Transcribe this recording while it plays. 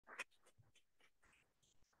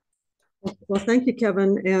Well, thank you,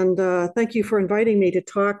 Kevin, and thank you for inviting me to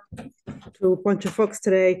talk to a bunch of folks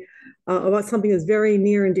today about something that's very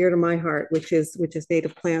near and dear to my heart, which is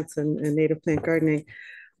native plants and native plant gardening.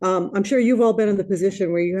 I'm sure you've all been in the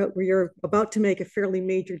position where where you're about to make a fairly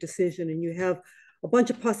major decision, and you have a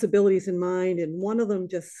bunch of possibilities in mind, and one of them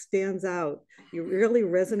just stands out. It really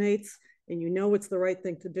resonates, and you know it's the right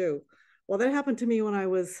thing to do. Well, that happened to me when I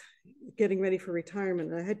was getting ready for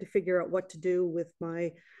retirement. I had to figure out what to do with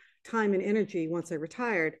my time and energy once I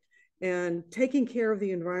retired. And taking care of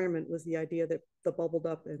the environment was the idea that bubbled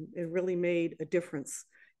up and it really made a difference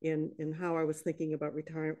in how I was thinking about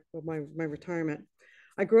my retirement.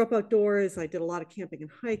 I grew up outdoors. I did a lot of camping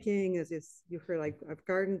and hiking. As you heard, I've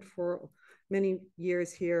gardened for many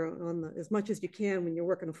years here as much as you can when you're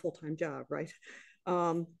working a full-time job, right?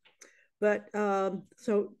 Um,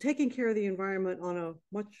 so taking care of the environment on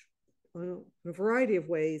a variety of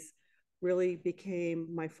ways really became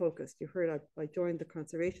my focus. You heard I joined the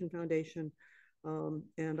Conservation Foundation,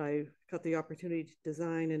 and I got the opportunity to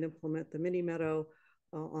design and implement the mini-meadow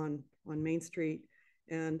on Main Street.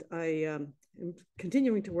 And I am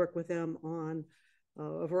continuing to work with them on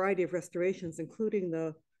a variety of restorations, including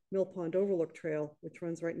the Mill Pond Overlook Trail, which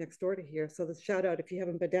runs right next door to here. So the shout out, if you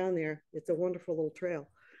haven't been down there, it's a wonderful little trail.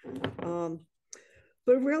 Um,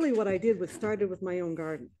 but really what I did was started with my own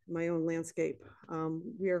garden, my own landscape.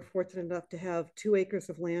 We are fortunate enough to have 2 acres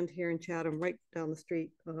of land here in Chatham, right down the street.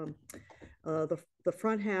 The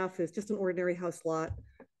front half is just an ordinary house lot.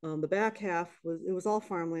 The back half was all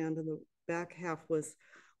farmland, and the back half was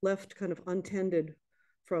left kind of untended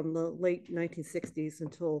from the late 1960s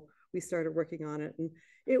until we started working on it. And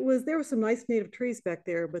there were some nice native trees back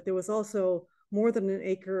there, but there was also more than an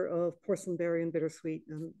acre of porcelain berry and bittersweet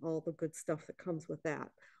and all the good stuff that comes with that.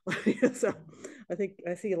 So I think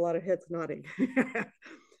I see a lot of heads nodding that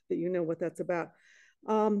you know what that's about.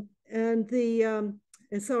 Um, and the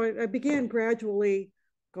and so I began gradually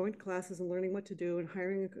going to classes and learning what to do and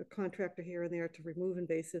hiring a contractor here and there to remove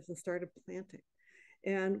invasives and started planting.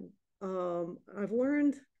 And I've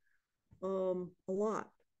learned a lot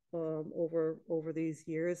over these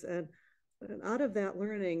years, and out of that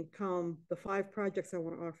learning come the 5 projects I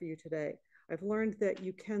want to offer you today. I've learned that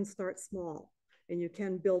you can start small and you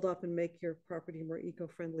can build up and make your property more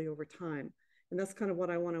eco-friendly over time. And that's kind of what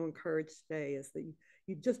I want to encourage today is that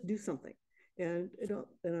you just do something. And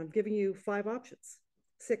I'm giving you 5 options,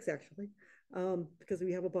 6 actually, because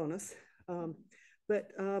we have a bonus. And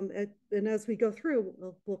as we go through,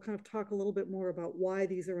 we'll kind of talk a little bit more about why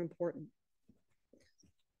these are important.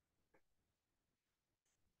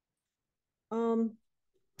 Um,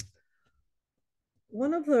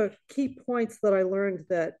 One of the key points that I learned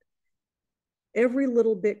that every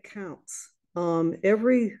little bit counts.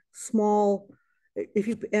 Every small, if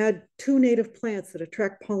you add 2 native plants that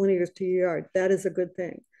attract pollinators to your yard, that is a good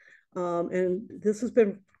thing. And this has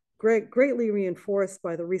been greatly reinforced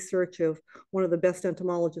by the research of one of the best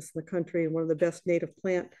entomologists in the country and one of the best native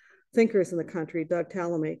plant thinkers in the country, Doug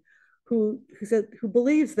Tallamy, who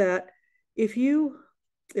believes that if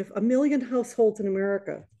 1 million households in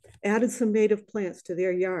America added some native plants to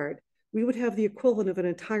their yard, we would have the equivalent of an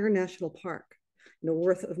entire national park,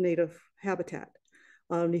 worth of native habitat.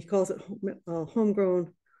 He calls it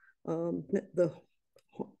homegrown, the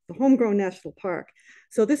homegrown national park.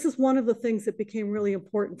 So this is one of the things that became really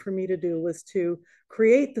important for me to do, was to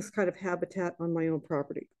create this kind of habitat on my own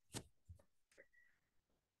property.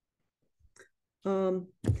 Um,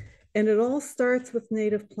 and it all starts with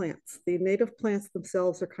native plants. The native plants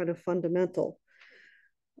themselves are kind of fundamental.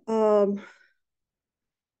 Um,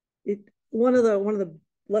 one of the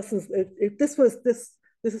lessons,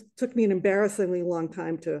 this took me an embarrassingly long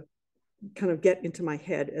time to kind of get into my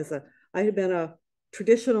head. I had been a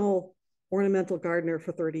traditional ornamental gardener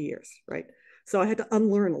for 30 years, right? So I had to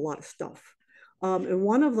unlearn a lot of stuff. And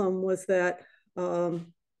one of them was that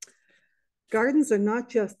gardens are not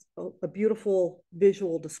just a beautiful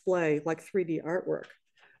visual display like 3D artwork.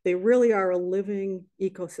 They really are a living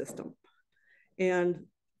ecosystem. And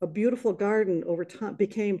a beautiful garden over time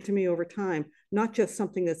became to me over time not just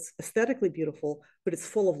something that's aesthetically beautiful, but it's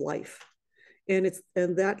full of life. And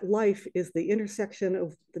that life is the intersection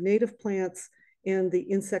of the native plants and the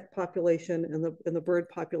insect population and the bird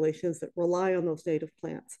populations that rely on those native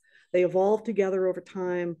plants. They evolve together over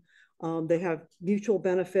time. They have mutual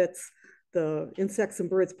benefits. The insects and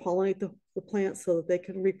birds pollinate the plants so that they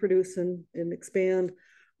can reproduce and expand.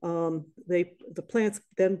 The plants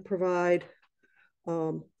then provide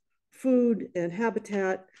food and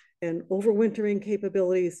habitat and overwintering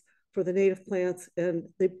capabilities for the native plants, and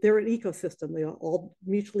they're an ecosystem. They are all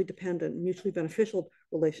mutually dependent, mutually beneficial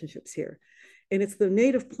relationships here. And it's the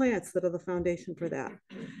native plants that are the foundation for that.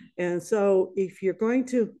 And so if you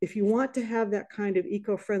want to have that kind of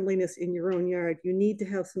eco-friendliness in your own yard, you need to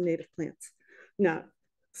have some native plants. Now,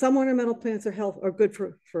 some ornamental plants are good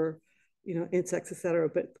for insects, et cetera,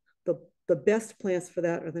 but the best plants for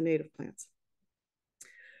that are the native plants.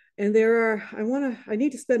 And I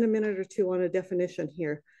need to spend a minute or two on a definition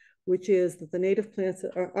here, which is that the native plants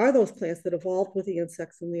are those plants that evolved with the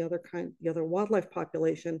insects and the other wildlife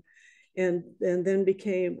population, and then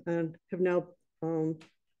became and have now and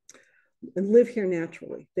live here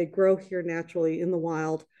naturally. They grow here naturally in the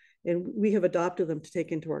wild, and we have adopted them to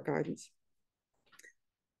take into our gardens.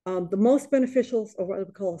 The most beneficial are what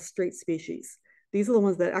we call straight species. These are the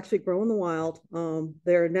ones that actually grow in the wild.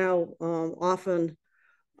 They're now often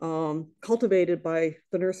cultivated by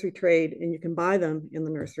the nursery trade, and you can buy them in the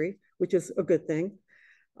nursery, which is a good thing.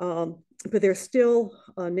 But they're still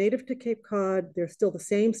native to Cape Cod. They're still the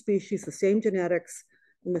same species, the same genetics,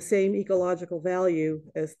 and the same ecological value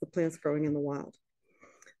as the plants growing in the wild.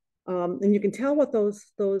 And you can tell what those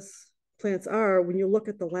plants are when you look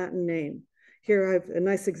at the Latin name. Here I have a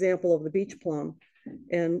nice example of the beach plum,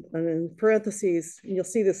 and in parentheses, and you'll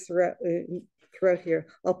see this throughout here,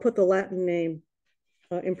 I'll put the Latin name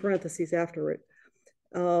in parentheses after it.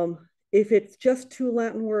 If it's just 2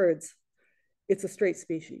 Latin words, it's a straight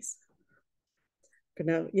species.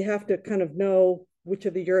 Now you have to kind of know which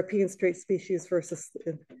of the European straight species versus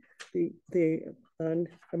the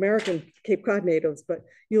American Cape Cod natives, but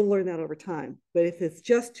you'll learn that over time. But if it's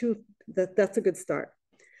just 2, that's a good start.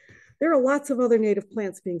 There are lots of other native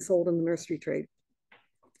plants being sold in the nursery trade.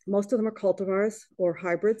 Most of them are cultivars or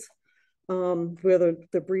hybrids, where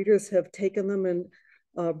the breeders have taken them and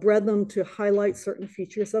bred them to highlight certain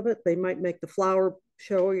features of it. They might make the flower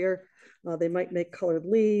showier. They might make colored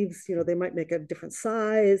leaves. They might make a different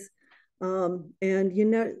size. And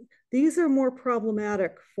these are more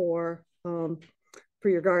problematic for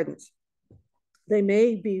your gardens. They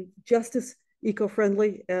may be just as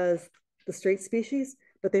eco-friendly as the straight species,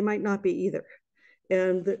 but they might not be either.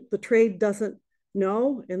 And the trade doesn't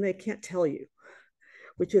know, and they can't tell you,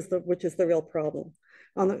 which is the real problem.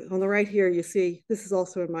 On the right here, you see, this is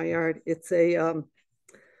also in my yard. It's a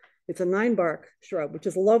 9-bark shrub, which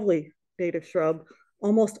is a lovely native shrub.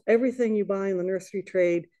 Almost everything you buy in the nursery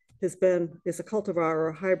trade is a cultivar or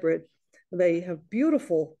a hybrid. They have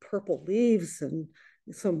beautiful purple leaves and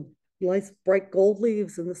some nice bright gold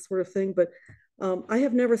leaves and this sort of thing, but I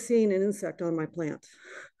have never seen an insect on my plant.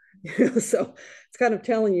 So it's kind of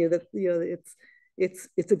telling you that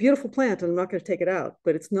it's a beautiful plant, and I'm not going to take it out,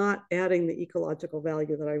 but it's not adding the ecological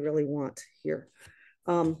value that I really want here.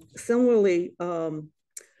 Similarly,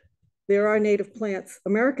 there are native plants,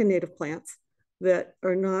 American native plants, that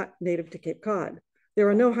are not native to Cape Cod. There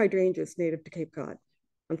are no hydrangeas native to Cape Cod,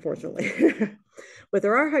 unfortunately. But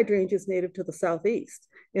there are hydrangeas native to the Southeast,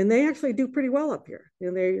 and they actually do pretty well up here.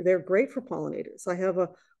 And they're great for pollinators. I have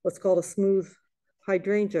what's called a smooth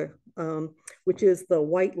hydrangea, which is the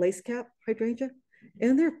white lace cap hydrangea.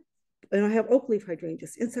 And I have oak leaf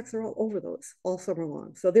hydrangeas. Insects are all over those all summer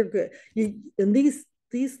long. So they're good. And these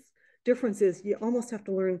differences, you almost have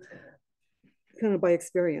to learn kind of by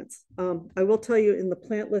experience. I will tell you, in the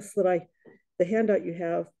plant list the handout you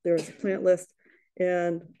have, there's a plant list,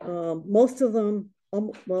 and most of them,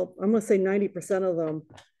 well, I'm gonna say 90% of them,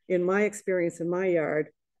 in my experience in my yard,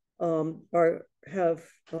 are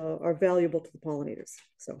valuable to the pollinators.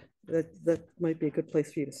 So that might be a good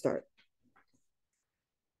place for you to start.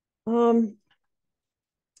 All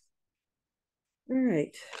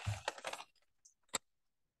right.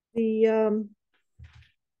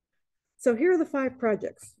 So here are the 5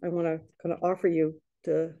 projects I want to kind of offer you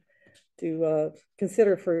to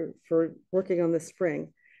consider for working on this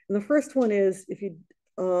spring. And the first one is, if you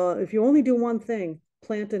only do one thing,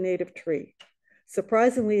 plant a native tree.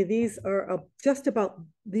 Surprisingly, these are just about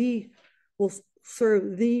will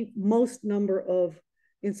serve the most number of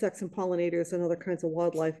insects and pollinators and other kinds of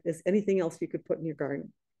wildlife as anything else you could put in your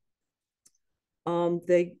garden.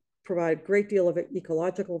 They provide a great deal of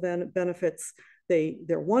ecological benefits.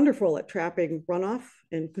 They're wonderful at trapping runoff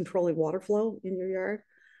and controlling water flow in your yard.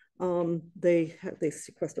 They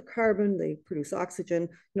sequester carbon, they produce oxygen,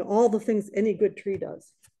 all the things any good tree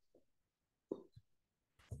does.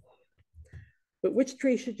 But which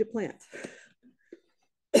tree should you plant?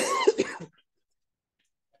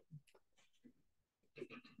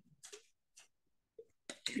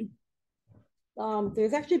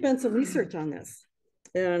 There's actually been some research on this,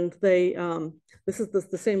 and this is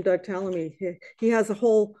the same Doug Tallamy. He has a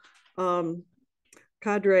whole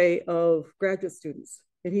cadre of graduate students,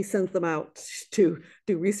 and he sends them out to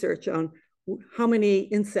do research on how many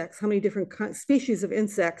insects, how many different species of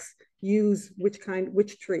insects use which kind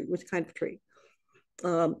of tree.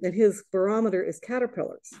 And his barometer is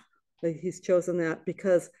caterpillars. He's chosen that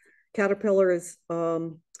because caterpillars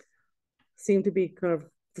seem to be kind of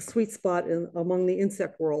the sweet spot among the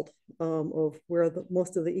insect world of where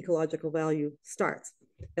most of the ecological value starts.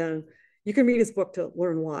 And you can read his book to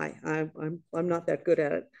learn why. I'm not that good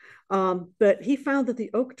at it. But he found that the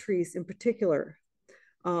oak trees in particular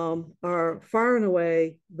are far and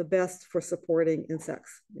away the best for supporting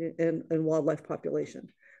insects and wildlife population.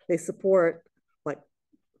 They support, like,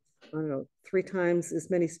 I don't know, 3 times as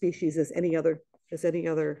many species as any other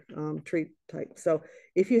tree type. So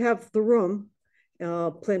if you have the room,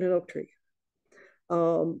 plant an oak tree.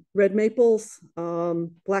 Red maples,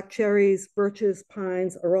 black cherries, birches,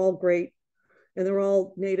 pines are all great, and they're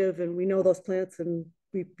all native, and we know those plants, and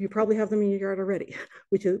you probably have them in your yard already,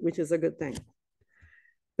 which is a good thing.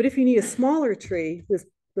 But if you need a smaller tree,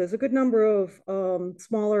 there's a good number of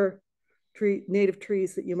smaller native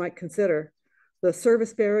trees that you might consider. The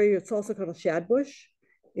serviceberry, it's also called a shadbush.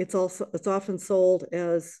 It's often sold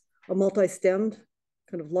as a multi-stemmed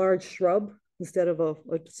kind of large shrub instead of a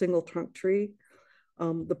single trunk tree.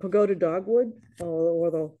 The pagoda dogwood or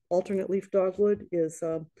the alternate leaf dogwood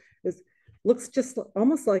looks just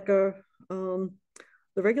almost like the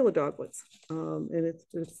regular dogwoods, and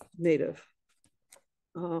it's native.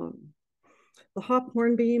 The hop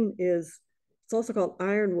hornbeam it's also called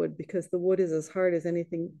ironwood because the wood is as hard as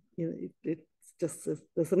anything. It's just as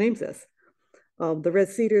the name says. The red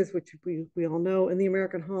cedars, which we all know, and the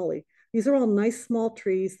American holly. These are all nice small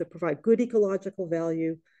trees that provide good ecological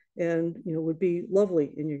value and would be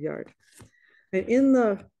lovely in your yard. And in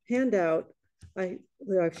the handout,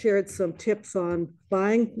 I've shared some tips on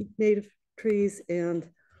buying native trees and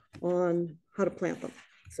on how to plant them.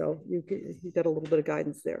 So you get a little bit of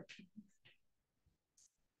guidance there.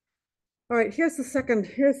 All right, here's the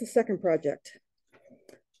second project,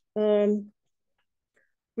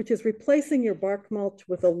 which is replacing your bark mulch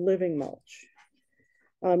with a living mulch.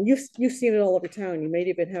 You've seen it all over town. You may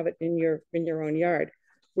even have it in your own yard,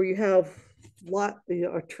 where you have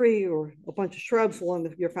a tree or a bunch of shrubs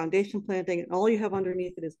along your foundation planting, and all you have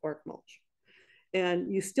underneath it is bark mulch. And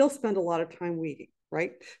you still spend a lot of time weeding,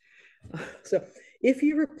 right? So if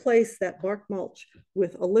you replace that bark mulch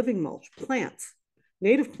with a living mulch,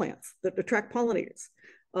 native plants that attract pollinators,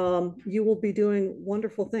 you will be doing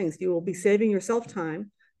wonderful things. You will be saving yourself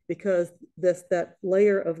time because that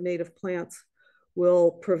layer of native plants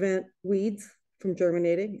will prevent weeds from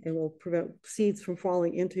germinating and will prevent seeds from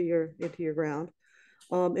falling into your ground.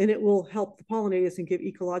 And it will help the pollinators and give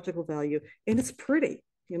ecological value. And it's pretty.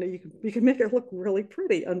 You can make it look really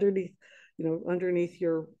pretty underneath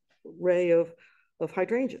your array of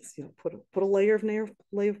hydrangeas. Put a layer of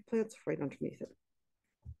plants right underneath it.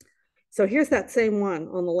 So here's that same one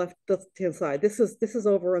on the left-hand side. This is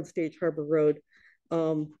over on Stage Harbor Road,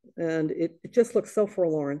 and it just looks so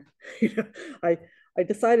forlorn. I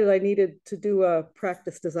decided I needed to do a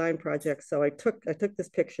practice design project, so I took this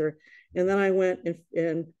picture, and then I went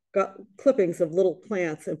and got clippings of little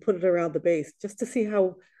plants and put it around the base just to see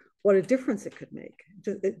what a difference it could make,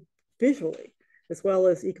 visually as well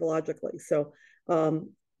as ecologically. So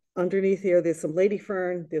underneath here, there's some lady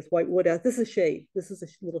fern, there's white wood aster. This is shade. This is a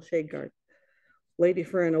little shade garden. Lady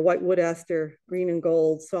fern, a white wood aster, green and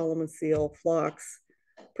gold, Solomon seal, phlox,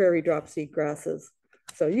 prairie dropseed grasses.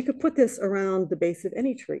 So you could put this around the base of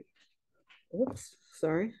any tree. Oops,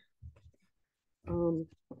 sorry. On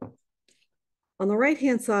the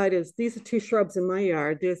right-hand side these are 2 shrubs in my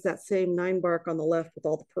yard. There's that same 9 bark on the left with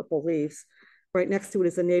all the purple leaves. Right next to it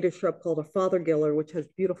is a native shrub called a fothergiller, which has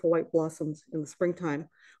beautiful white blossoms in the springtime.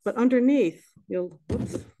 But underneath,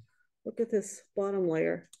 whoops, look at this bottom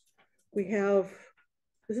layer. This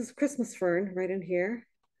is Christmas fern right in here.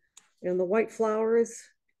 And the white flowers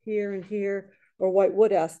here and here are white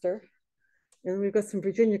wood aster. And we've got some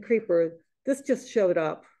Virginia creeper. This just showed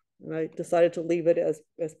up, and I decided to leave it as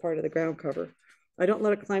part of the ground cover. I don't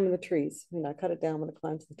let it climb in the trees. I cut it down when it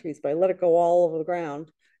climbs in the trees, but I let it go all over the ground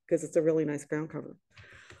because it's a really nice ground cover.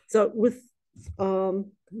 So with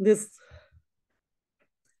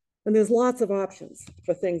there's lots of options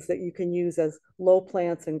for things that you can use as low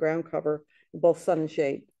plants and ground cover, both sun and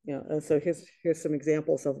shade. And so here's some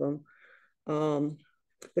examples of them.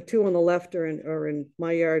 The 2 on the left are in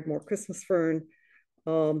my yard, more Christmas fern.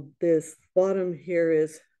 This bottom here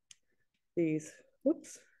is these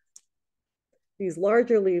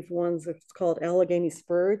larger leaved ones. It's called Allegheny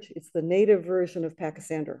spurge. It's the native version of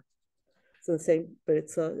Pachysandra. So the same, but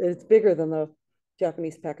it's bigger than the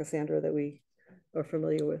Japanese pachysandra that we are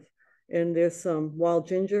familiar with. And there's some wild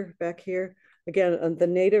ginger back here. Again, the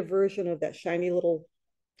native version of that shiny little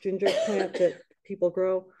ginger plant that people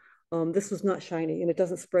grow. This was not shiny and it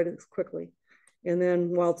doesn't spread as quickly. And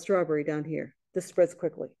then wild strawberry down here. This spreads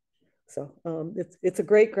quickly. So it's a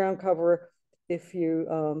great ground cover if you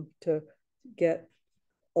to get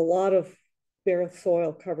a lot of bare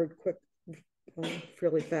soil covered quick,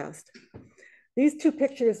 fairly fast. These two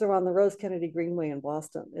pictures are on the Rose Kennedy Greenway in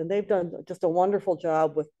Boston, and they've done just a wonderful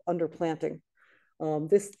job with underplanting.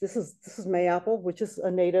 This is mayapple, which is a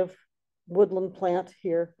native woodland plant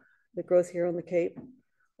here that grows here on the Cape.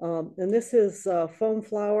 And this is foam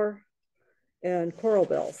flower and coral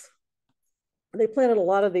bells. They planted a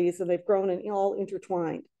lot of these and they've grown and all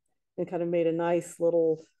intertwined and kind of made a nice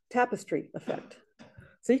little tapestry effect.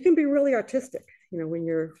 So you can be really artistic, you know, when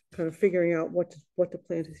you're kind of figuring out what to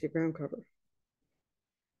plant as your ground cover.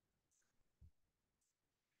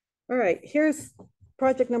 All right, here's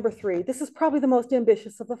project number 3. This is probably the most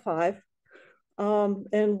ambitious of the 5.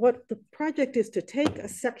 And what the project is to take a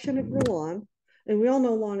section of your lawn, and we all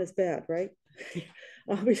know lawn is bad, right?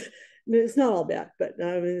 It's not all bad, but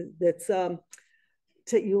it's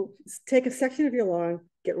you take a section of your lawn,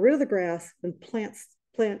 get rid of the grass, and plant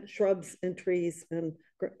shrubs and trees and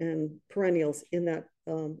perennials in that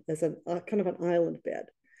as a kind of an island bed.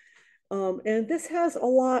 And this has a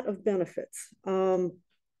lot of benefits.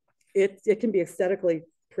 It can be aesthetically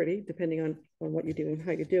pretty, depending on what you do and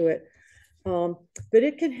how you do it. But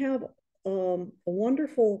it can have a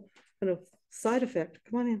wonderful kind of side effect,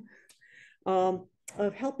 come on in,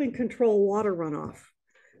 of helping control water runoff.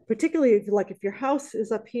 Particularly if your house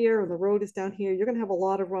is up here and the road is down here, you're gonna have a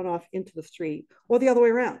lot of runoff into the street, or the other way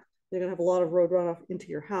around. You're gonna have a lot of road runoff into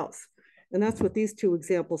your house. And that's what these 2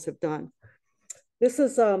 examples have done. This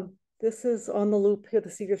is on the loop here, the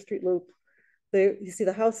Cedar Street loop. You see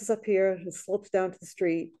the house is up here, it slopes down to the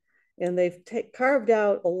street, and they've carved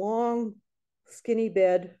out a long, skinny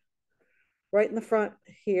bed right in the front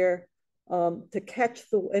here to catch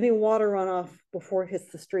any water runoff before it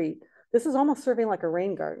hits the street. This is almost serving like a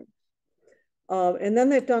rain garden. And then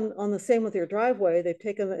they've done on the same with your driveway. They've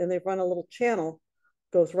taken and they've run a little channel,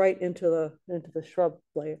 goes right into the shrub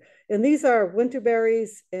layer. And these are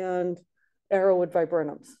winterberries and arrowwood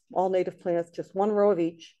viburnums, all native plants, just 1 row of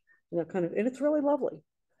each. You know, kind of, and it's really lovely.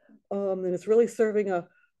 And it's really serving a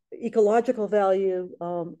ecological value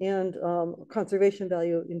and conservation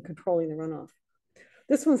value in controlling the runoff.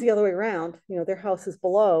 This one's the other way around. You know, their house is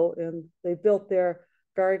below, and they built their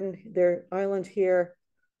garden, their island here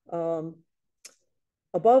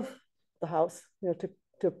above the house, you know,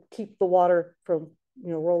 to keep the water from,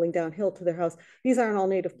 you know, rolling downhill to their house. These aren't all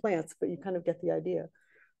native plants, but you kind of get the idea.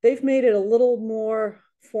 They've made it a little more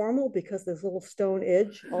formal because there's a little stone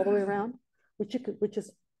edge all the way around, which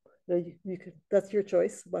is, you could, that's your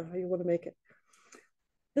choice about how you want to make it.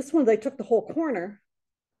 This one, they took the whole corner,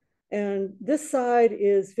 and this side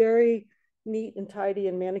is very neat and tidy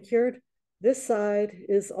and manicured. This side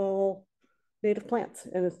is all native plants,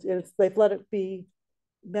 and they've let it be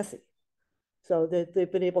messy. So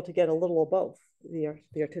they've been able to get a little of both, the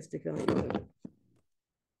artistic value.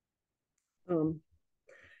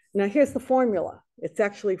 Now here's the formula. It's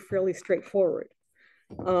actually fairly straightforward.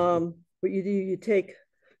 What you do, you take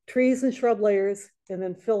trees and shrub layers and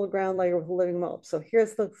then fill the ground layer with a living mulch. So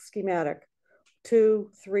here's the schematic: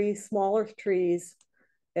 2, 3 smaller trees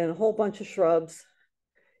and a whole bunch of shrubs,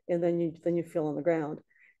 and then you fill in the ground.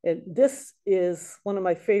 And this is one of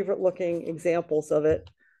my favorite looking examples of it.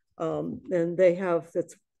 And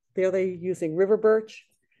they're using river birch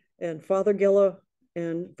and fothergilla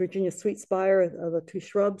and Virginia sweetspire are the 2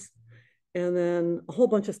 shrubs, and then a whole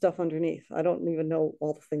bunch of stuff underneath. I don't even know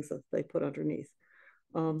all the things that they put underneath.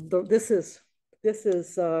 This is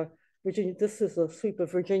Virginia. This is a sweep of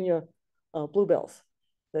Virginia bluebells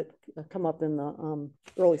that come up in the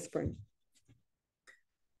early spring.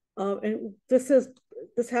 And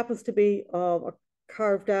this happens to be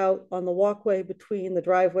carved out on the walkway between the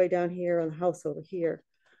driveway down here and the house over here.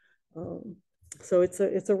 So it's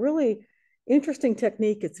a really interesting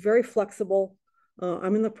technique. It's very flexible.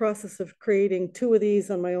 I'm in the process of creating 2 of these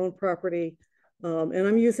on my own property, and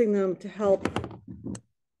I'm using them to help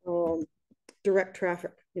direct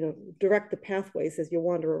traffic, you know, direct the pathways as you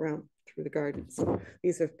wander around through the garden. So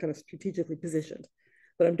these are kind of strategically positioned,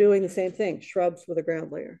 but I'm doing the same thing, shrubs with a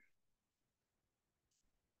ground layer.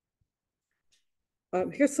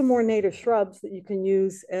 Here's some more native shrubs that you can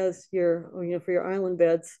use as your, you know, for your island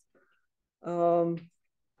beds.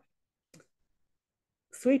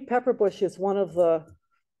 Sweet pepper bush is one of the,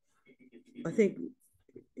 I think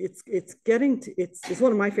it's getting to it's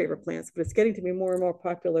one of my favorite plants, but it's getting to be more and more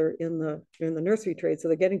popular in the nursery trade. So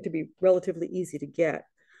they're getting to be relatively easy to get.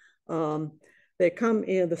 They come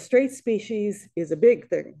in the straight species is a big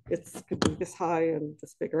thing. It's this high and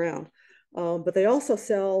this big around, but they also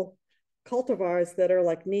sell cultivars that are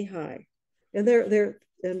like knee high, and they're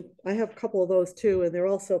and I have a couple of those too, and they're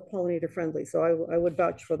also pollinator friendly. So I would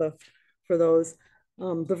vouch for those.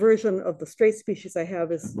 The version of the straight species I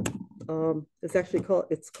have is actually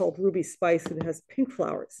called Ruby Spice, and it has pink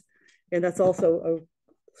flowers, and that's also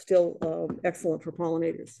still excellent for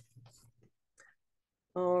pollinators.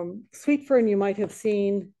 Sweet fern you might have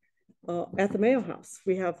seen at the Mayo House.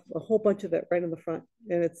 We have a whole bunch of it right in the front,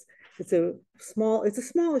 and it's a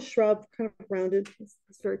smallish shrub, kind of rounded.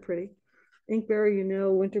 It's very pretty. Inkberry, you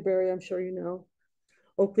know. Winterberry, I'm sure you know.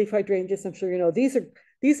 Oak leaf hydrangeas, I'm sure you know. These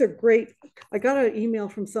are great. I got an email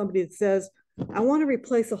from somebody that says, I want to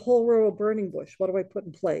replace a whole row of burning bush. What do I put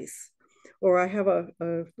in place? Or I have I've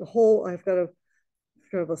got a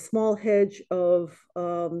kind of a small hedge of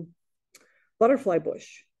butterfly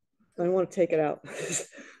bush. I want to take it out.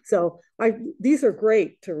 So these are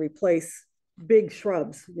great to replace big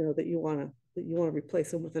shrubs, you know, that you want to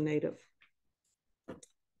replace them with a native.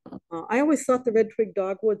 I always thought the red twig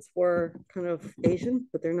dogwoods were kind of Asian,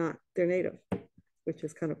 but they're not. They're native, which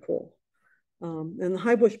is kind of cool. And the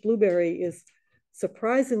high bush blueberry is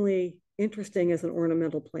surprisingly interesting as an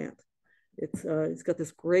ornamental plant. It's got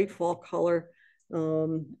this great fall color,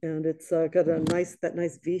 and it's got that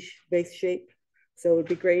nice vase shape. So it would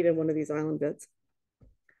be great in one of these island beds.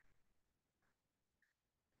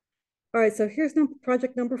 All right, so here's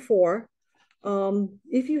project number 4.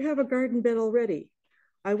 If you have a garden bed already,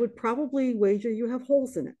 I would probably wager you have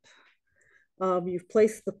holes in it. You've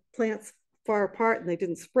placed the plants far apart and they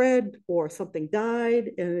didn't spread, or something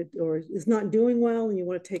died or is not doing well and you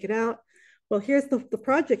want to take it out. Well, here's the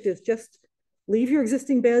project is just leave your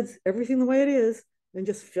existing beds, everything the way it is, and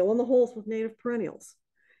just fill in the holes with native perennials.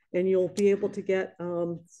 And you'll be able to get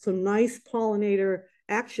some nice pollinator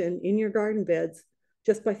action in your garden beds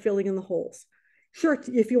just by filling in the holes. Sure,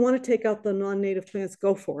 if you want to take out the non-native plants,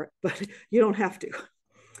 go for it, but you don't have to.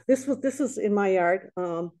 This is in my yard.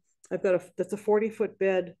 I've got that's a 40-foot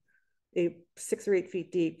bed, 6 or 8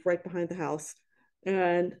 feet deep, right behind the house.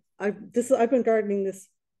 And I've been gardening this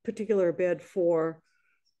particular bed for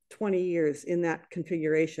 20 years in that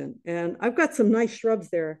configuration. And I've got some nice shrubs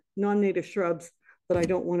there, non-native shrubs that I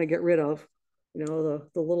don't want to get rid of. You know,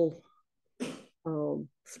 the little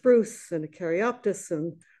spruce and a caryoptis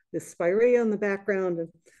and this spirea in the background. And,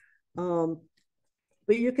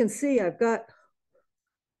 but you can see I've got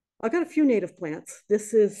a few native plants.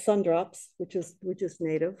 This is sundrops, which is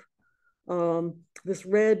native. This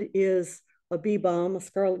red is a bee balm, a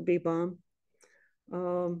scarlet bee balm.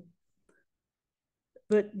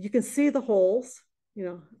 But you can see the holes,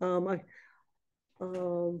 you know,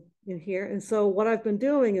 in here. And so what I've been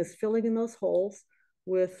doing is filling in those holes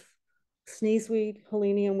with sneezeweed,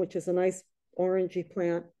 helenium, which is a nice orangey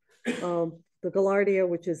plant, the gaillardia,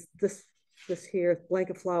 which is this here,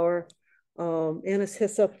 blanket flower, anise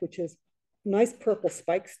hyssop, which is nice purple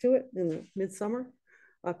spikes to it in the midsummer,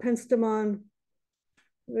 penstemon,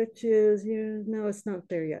 which is, no, it's not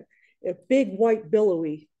there yet. A big white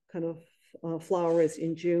billowy kind of flower is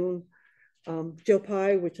in June. Joe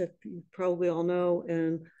Pye, which you probably all know,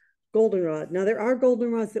 and goldenrod. Now there are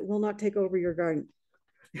goldenrods that will not take over your garden.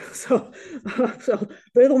 So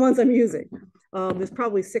they're the ones I'm using. There's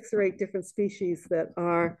probably 6 or 8 different species that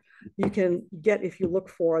you can get if you look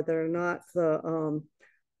for that are not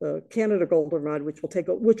the Canada goldenrod, which will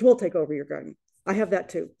take over your garden. I have that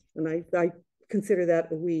too, and I consider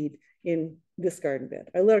that a weed in this garden bed.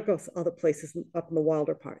 I let it go other places up in the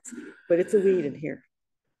wilder parts, but it's a weed in here.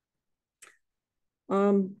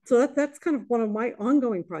 So that's kind of one of my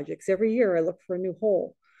ongoing projects. Every year I look for a new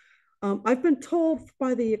hole. I've been told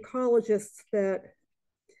by the ecologists that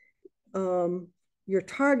your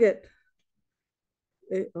target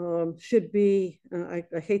should be, I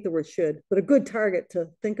hate the word should, but a good target to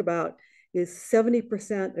think about is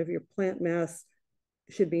 70% of your plant mass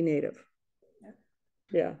should be native.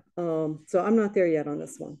 Yeah. So I'm not there yet on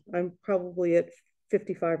this one. I'm probably at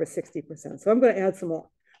 55 or 60%. So I'm going to add some more.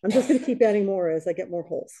 I'm just going to keep adding more as I get more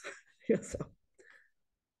holes. Yeah, so.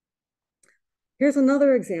 Here's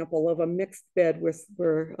another example of a mixed bed where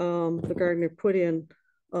the gardener put in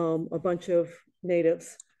a bunch of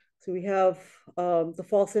natives. So we have the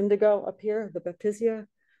false indigo up here, the baptisia,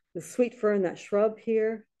 the sweet fern, that shrub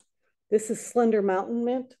here. This is slender mountain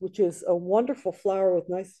mint, which is a wonderful flower with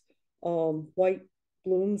nice white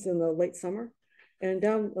blooms in the late summer. And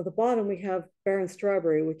down at the bottom, we have barren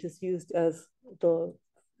strawberry, which is used as the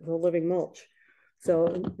the living mulch. So,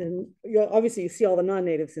 and you obviously you see all the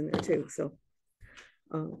non-natives in there too. So,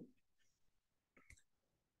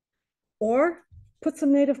 or put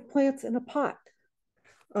some native plants in a pot.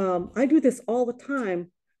 I do this all the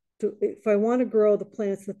time if I want to grow the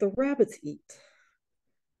plants that the rabbits eat.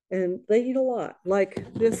 And they eat a lot,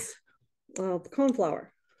 like this coneflower.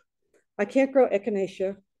 I can't grow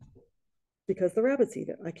echinacea because the rabbits eat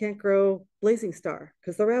it. I can't grow blazing star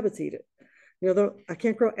because the rabbits eat it. I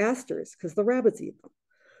can't grow asters because the rabbits eat them.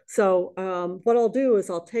 So what I'll do is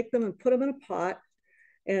I'll take them and put them in a pot,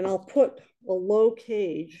 and I'll put a low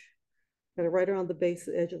cage kind of right around the base,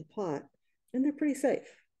 the edge of the pot, and they're pretty safe.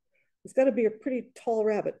 It's got to be a pretty tall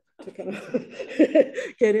rabbit to kind of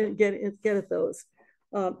get at those.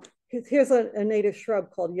 Here's a native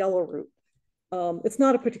shrub called yellow root. It's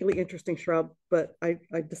not a particularly interesting shrub, but I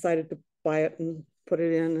decided to buy it and put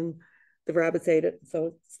it in, and the rabbits ate it.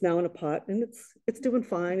 So it's now in a pot, and it's doing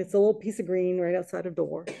fine. It's a little piece of green right outside a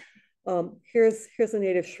door. Here's a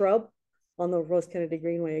native shrub on the Rose Kennedy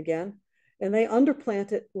Greenway again, and they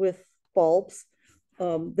underplant it with bulbs.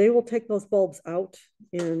 They will take those bulbs out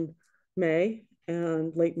in May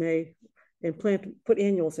and late May and put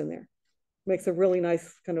annuals in there. Makes a really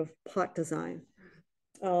nice kind of pot design.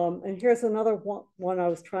 And here's another one I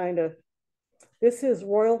was trying to, this is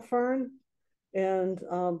royal fern and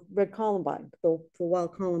red columbine, the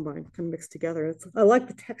wild columbine kind of mixed together. I like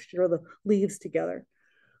the texture of the leaves together.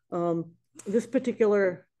 This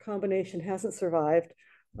particular combination hasn't survived.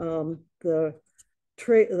 The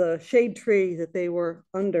shade tree that they were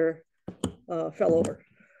under fell over.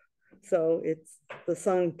 So the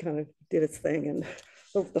sun kind of did its thing, and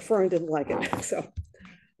the fern didn't like it. So,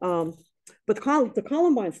 but the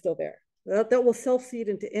columbine's still there. That will self-seed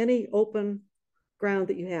into any open ground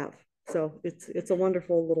that you have. So it's a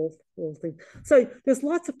wonderful little thing. So there's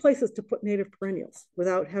lots of places to put native perennials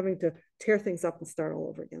without having to tear things up and start all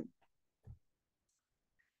over again.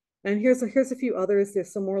 And here's a few others.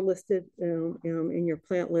 There's some more listed in your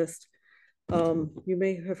plant list. You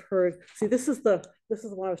may have heard. See, this is the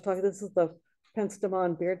one I was talking. This is the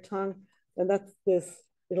Penstemon beard tongue, and that's this.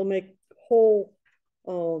 It'll make whole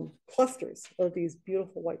clusters of these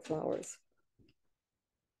beautiful white flowers.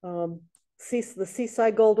 The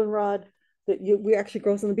seaside goldenrod that we actually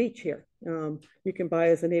grows on the beach here. You can buy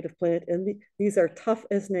as a native plant, and these are tough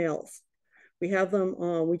as nails. We have them.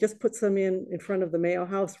 We just put some in front of the Mayo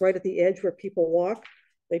house, right at the edge where people walk.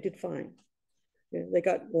 They did fine. Yeah, they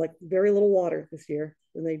got like very little water this year,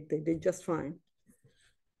 and they did just fine.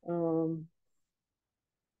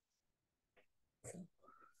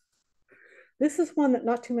 This is one that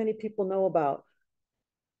not too many people know about.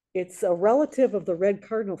 It's a relative of the red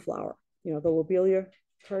cardinal flower, the lobelia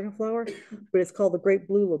cardinal flower, but it's called the great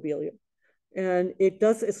blue lobelia. And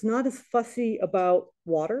it's not as fussy about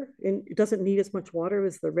water, and it doesn't need as much water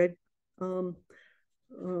as the red cardinal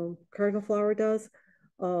flower does.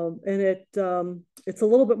 And it's a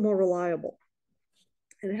little bit more reliable.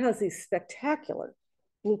 And it has these spectacular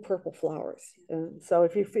blue-purple flowers. And so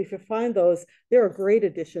if you find those, they're a great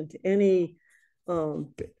addition to any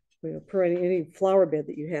any flower bed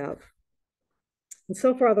that you have. And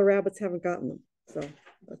so far, the rabbits haven't gotten them. So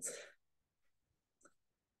that's.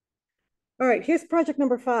 All right, here's project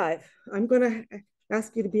number 5. I'm going to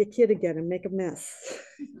ask you to be a kid again and make a mess.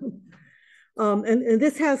 And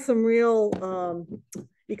this has some real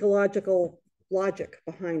ecological logic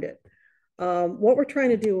behind it. What we're trying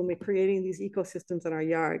to do when we're creating these ecosystems in our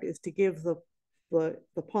yard is to give the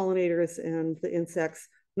pollinators and the insects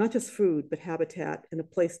not just food, but habitat and a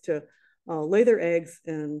place to lay their eggs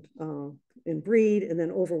and breed and then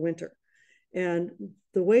overwinter. And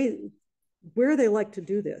where they like to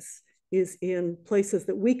do this is in places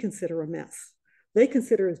that we consider a mess. They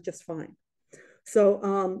consider as just fine.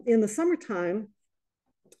 So in the summertime,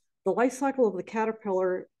 the life cycle of the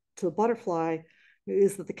caterpillar to the butterfly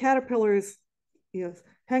is that the caterpillars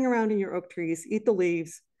hang around in your oak trees, eat the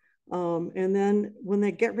leaves, and then when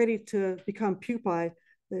they get ready to become pupae,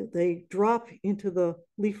 they drop into the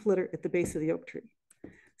leaf litter at the base of the oak tree.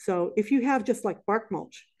 So if you have just like bark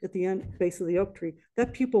mulch at the base of the oak tree,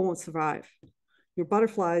 that pupa won't survive. Your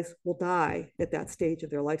butterflies will die at that stage of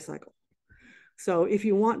their life cycle. So if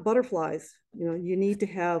you want butterflies, you need to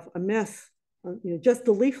have a mess, just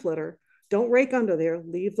the leaf litter. Don't rake under there,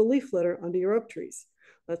 leave the leaf litter under your oak trees.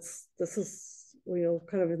 This is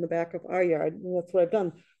kind of in the back of our yard, and that's what I've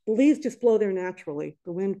done. The leaves just blow there naturally.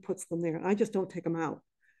 The wind puts them there. I just don't take them out.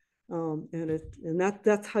 And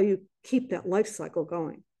that's how you keep that life cycle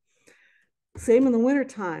going. Same in the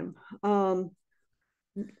wintertime.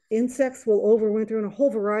 Insects will overwinter in a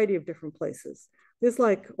whole variety of different places. There's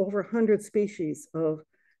like over 100 species of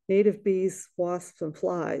native bees, wasps, and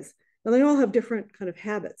flies. And they all have different kind of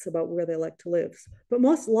habits about where they like to live. But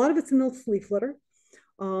a lot of it's in the leaf litter.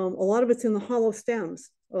 A lot of it's in the hollow stems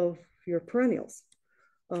of your perennials.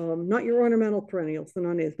 Not your ornamental perennials, the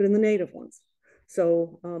non-natives, but in the native ones.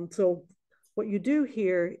 So what you do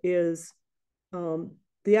here is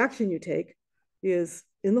the action you take is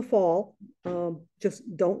in the fall, just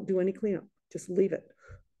don't do any cleanup. Just leave it.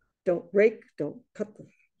 Don't rake, don't cut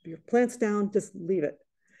your plants down, just leave it.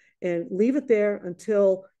 And leave it there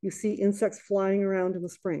until you see insects flying around in the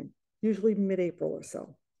spring, usually mid-April or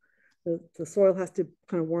so. The soil has to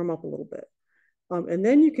kind of warm up a little bit. And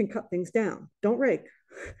then you can cut things down. Don't rake.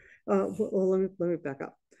 Well, let me back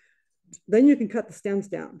up. Then you can cut the stems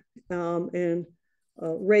down and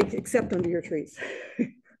rake except under your trees.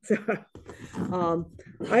 So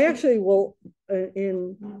I actually will,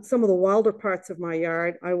 in some of the wilder parts of my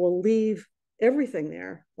yard, I will leave everything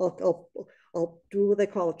there. I'll do what they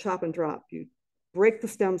call a chop and drop. You break the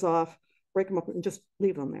stems off, break them up, and just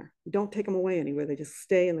leave them there. You don't take them away anywhere. They just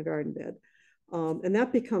stay in the garden bed. And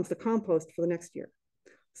that becomes the compost for the next year.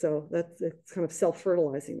 So it's kind of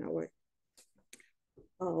self-fertilizing that way.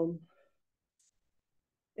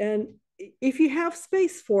 And if you have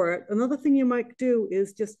space for it, another thing you might do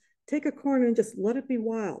is just take a corner and just let it be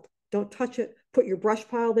wild. Don't touch it. Put your brush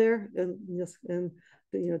pile there, and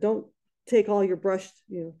don't take all your brush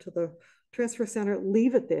to the transfer center.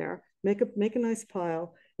 Leave it there. Make a nice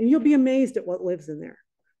pile, and you'll be amazed at what lives in there.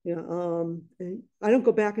 And I don't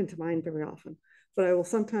go back into mine very often, but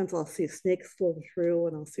sometimes I'll see snakes float through,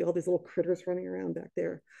 and I'll see all these little critters running around back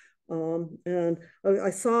there. And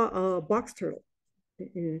I saw a box turtle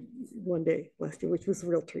one day last year, which was a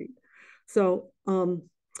real treat. So one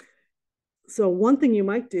thing you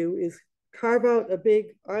might do is carve out a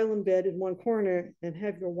big island bed in one corner and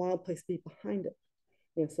have your wild place be behind it.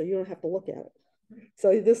 So you don't have to look at it.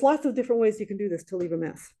 So there's lots of different ways you can do this to leave a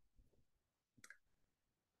mess.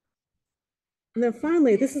 And then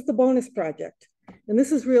finally, this is the bonus project. And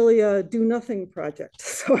this is really a do nothing project.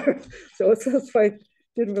 So that's why I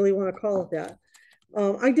didn't really want to call it that.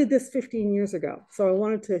 I did this 15 years ago. So I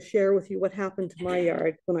wanted to share with you what happened to my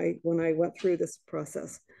yard when I went through this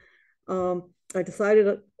process. I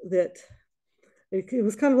decided that it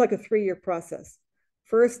was kind of like a 3-year process.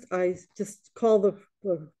 First, I just called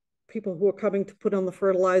the people who were coming to put on the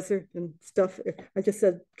fertilizer and stuff. I just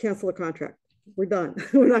said, cancel the contract. We're done.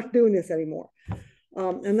 We're not doing this anymore.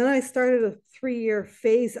 And then I started a 3-year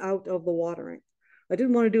phase out of the watering. I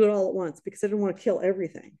didn't want to do it all at once because I didn't want to kill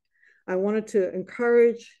everything. I wanted to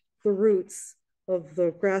encourage the roots of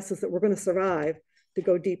the grasses that were going to survive to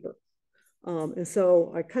go deeper. And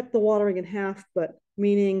so I cut the watering in half, but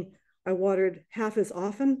meaning I watered half as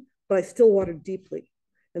often, but I still watered deeply.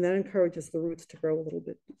 And that encourages the roots to grow a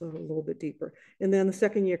little bit deeper. And then the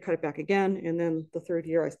second year, cut it back again. And then the third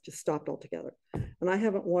year, I just stopped altogether. And I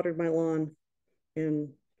haven't watered my lawn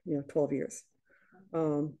in 12 years.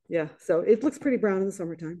 Yeah, so it looks pretty brown in the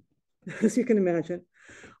summertime, as you can imagine.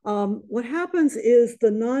 What happens is the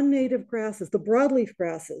non-native grasses, the broadleaf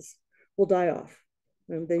grasses, will die off.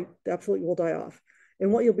 And they absolutely will die off.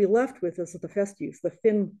 And what you'll be left with is the fescues, the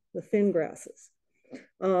thin grasses.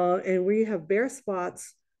 And we have bare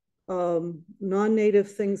spots.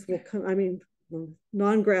 Non-native things will come,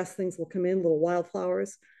 non-grass things will come in, little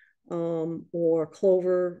wildflowers, or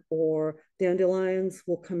clover or dandelions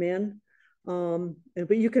will come in.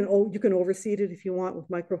 But you can overseed it if you want with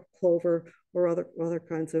micro clover or other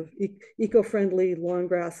kinds of eco-friendly lawn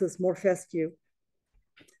grasses, more fescue.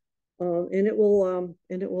 And it will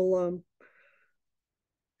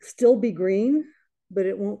still be green, but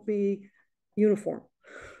it won't be uniform.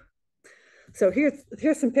 So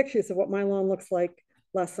here's some pictures of what my lawn looks like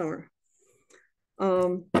last summer.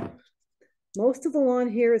 Most of the lawn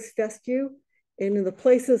here is fescue, and in the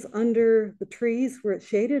places under the trees where it's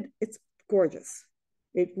shaded, it's gorgeous.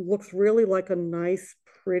 It looks really like a nice,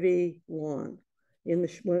 pretty lawn in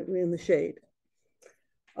the shade.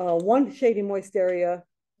 One shady moist area,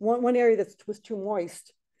 one area that was too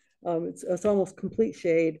moist, it's almost complete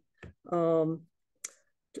shade. I've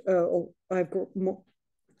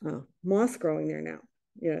moss growing there now.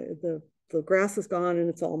 The grass is gone and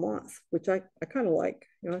it's all moss, which I kind of like.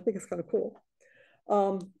 I think it's kind of cool.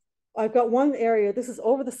 I've got one area, this is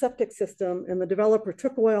over the septic system, and the developer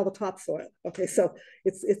took away all the topsoil. Okay, so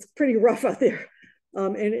it's pretty rough out there.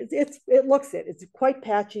 And it looks it. It's quite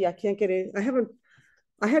patchy. I can't get in.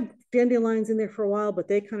 I had dandelions in there for a while, but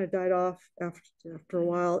they kind of died off after a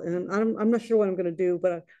while. And I'm not sure what I'm going to do,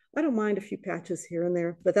 but I don't mind a few patches here and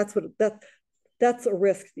there. But that's a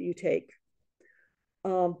risk that you take.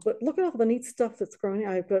 But look at all the neat stuff that's growing.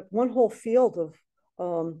 I've got one whole field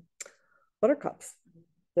buttercups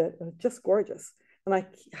that are just gorgeous. And I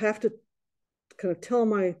have to kind of tell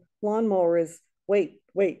my lawnmower is, wait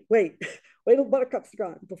till buttercups are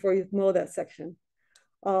gone before you mow that section.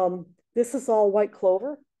 This is all white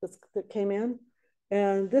clover that came in.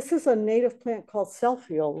 And this is a native plant called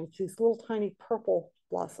self-heal, which is little tiny purple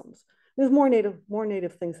blossoms. There's more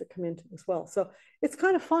native things that come in as well. So it's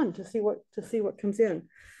kind of fun to see what comes in.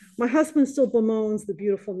 My husband still bemoans the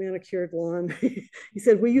beautiful manicured lawn. He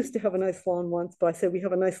said, we used to have a nice lawn once, but I said, we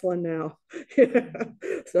have a nice lawn now.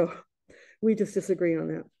 So we just disagree on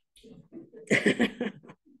that.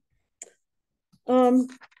 All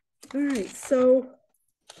right, so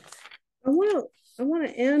I want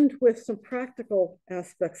to end with some practical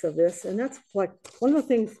aspects of this. And that's like one of the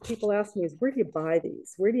things people ask me is, where do you buy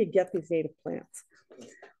these? Where do you get these native plants?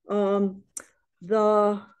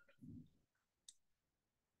 The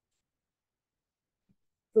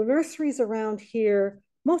nurseries around here,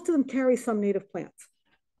 most of them carry some native plants.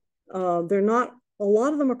 They're not, a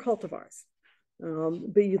lot of them are cultivars,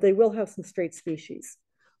 but they will have some straight species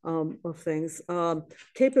of things.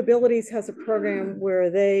 Capabilities has a program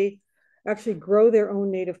where they actually grow their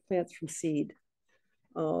own native plants from seed.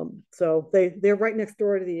 So they're right next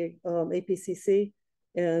door to the APCC,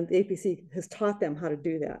 and the APC has taught them how to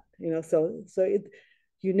do that.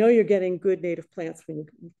 You're getting good native plants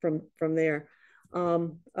from there.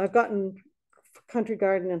 I've gotten Country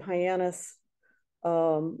Garden and Hyannis,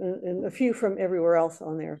 and a few from everywhere else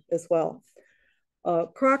on there as well.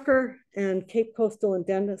 Crocker and Cape Coastal and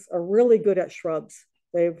Dennis are really good at shrubs.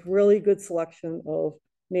 They have really good selection of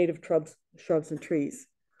native shrubs and trees.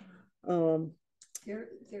 Their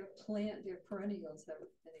perennials have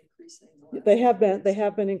been increasing. They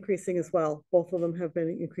have been increasing as well. Both of them have been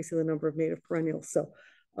increasing the number of native perennials. So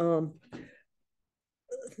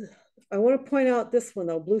I want to point out this one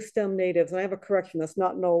though, blue stem natives. And I have a correction. That's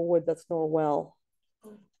not Norwood. That's Norwell.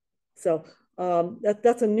 So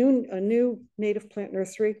that's a new native plant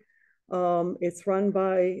nursery. It's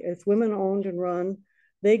women owned and run.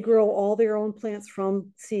 They grow all their own plants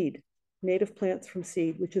from seed, native plants from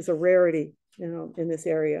seed, which is a rarity, in this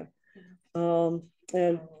area. And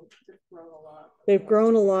they've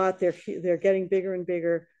grown a lot. They're getting bigger and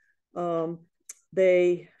bigger. They're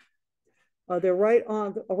right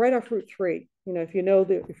off Route 3. If you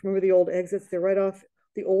remember the old exits, they're right off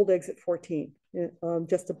the old exit 14,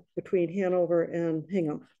 just between Hanover and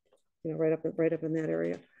Hingham, right up in that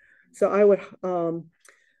area. So I would,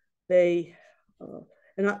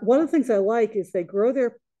 one of the things I like is they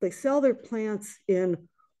sell their plants in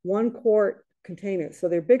 1 quart containers. So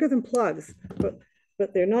they're bigger than plugs, but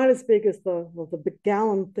they're not as big as the big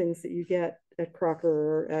gallon things that you get at Crocker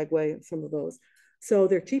or Agway and some of those. So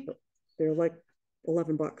they're cheaper. They're like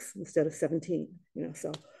 $11 instead of 17,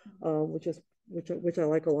 so which I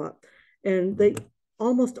like a lot. And they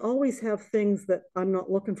almost always have things that I'm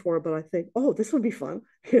not looking for, but I think, oh, this would be fun,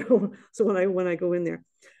 So when I go in there,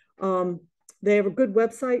 they have a good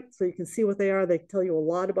website, so you can see what they are. They tell you a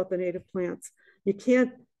lot about the native plants. You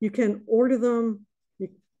can order them.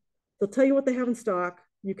 They'll tell you what they have in stock.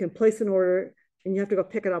 You can place an order, and you have to go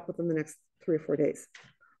pick it up within the next 3 or 4 days.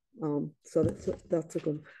 So that's a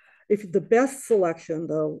good. If the best selection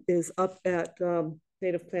though is up at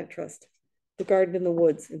Native Plant Trust, the Garden in the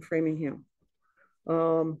Woods in Framingham.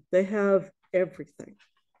 They have everything,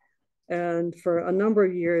 and for a number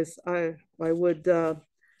of years, I would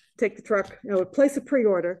take the truck. I would place a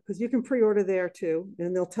pre-order, because you can pre-order there too,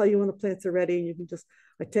 and they'll tell you when the plants are ready, and you can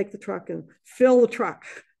I take the truck and fill the truck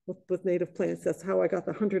with native plants. That's how I got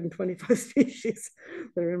the 125 species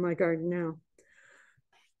that are in my garden now.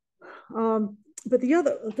 But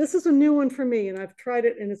this is a new one for me, and I've tried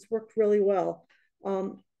it and it's worked really well,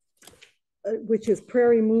 which is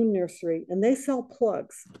Prairie Moon Nursery, and they sell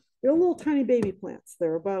plugs. They're little tiny baby plants.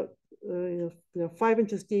 They're about 5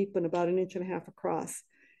 inches deep and about 1.5 inches across,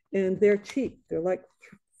 and they're cheap. They're like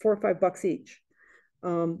 $4 or $5 each,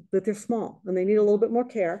 but they're small and they need a little bit more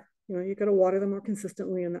care. You got to water them more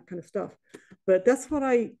consistently and that kind of stuff. But that's what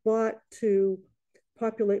I bought to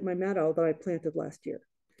populate my meadow that I planted last year.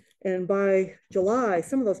 And by July,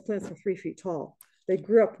 some of those plants are 3 feet tall. They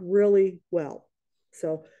grew up really well.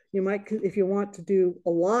 So you might, if you want to do a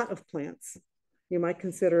lot of plants, you might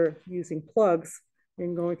consider using plugs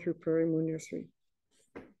and going through Prairie Moon Nursery.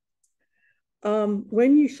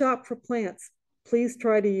 When you shop for plants, please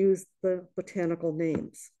try to use the botanical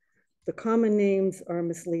names. The common names are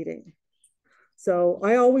misleading. So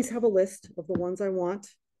I always have a list of the ones I want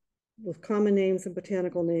with common names and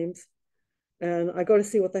botanical names. And I go to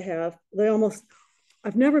see what they have.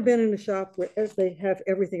 I've never been in a shop where they have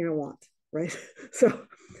everything I want, right? So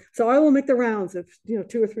So I will make the rounds of, 2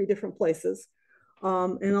 or 3 different places.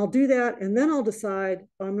 And I'll do that. And then I'll decide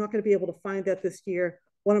I'm not going to be able to find that this year.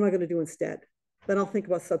 What am I going to do instead? Then I'll think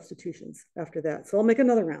about substitutions after that. So I'll make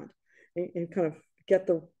another round and kind of get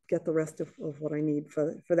the rest of what I need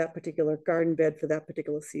for that particular garden bed for that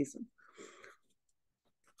particular season.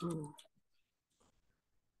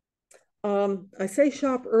 I say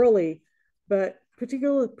shop early, but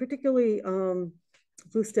particularly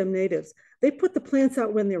blue stem natives, they put the plants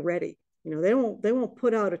out when they're ready. They won't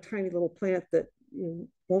put out a tiny little plant that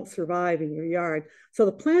won't survive in your yard. So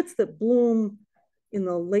the plants that bloom in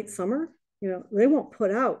the late summer, they won't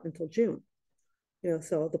put out until June.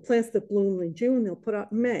 So the plants that bloom in June, they'll put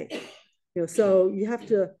out in May. So you have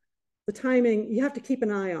to keep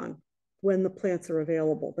an eye on when the plants are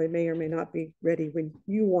available. They may or may not be ready when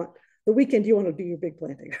you want, the weekend you want to do your big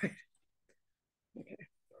planting, right? Okay.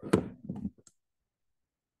 And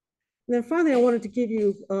then finally, I wanted to give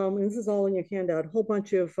you, and this is all in your handout, a whole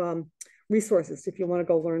bunch of resources if you want to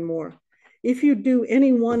go learn more. If you do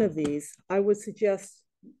any one of these, I would suggest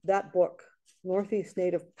that book, Northeast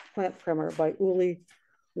Native Plant Primer by Uli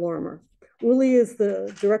Lorimer. Uli is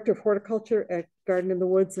the director of horticulture at Garden in the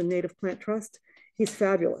Woods and Native Plant Trust. He's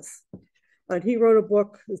fabulous. And he wrote a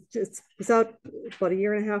book, it was out about 1.5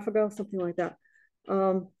 years ago, something like that.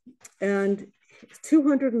 And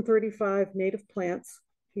 235 native plants,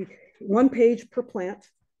 1 page per plant,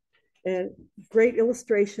 and great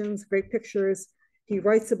illustrations, great pictures. He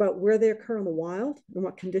writes about where they occur in the wild and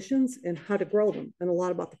what conditions and how to grow them, and a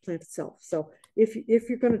lot about the plant itself. So if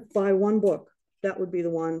you're going to buy one book, that would be the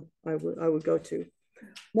one I would go to.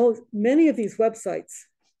 Many of these websites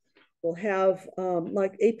will have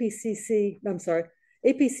like APCC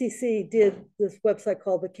did this website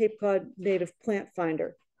called the Cape Cod Native Plant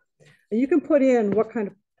Finder. And you can put in what kind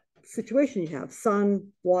of situation you have: sun,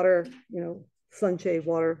 water, sunshade,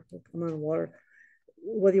 water, amount of water,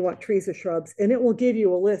 whether you want trees or shrubs, and it will give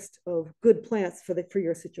you a list of good plants for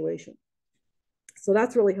your situation. So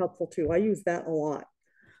that's really helpful too. I use that a lot.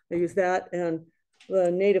 I use that, and the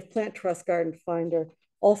Native Plant Trust Garden Finder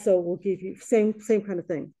also will give you same kind of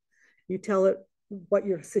thing. You tell it what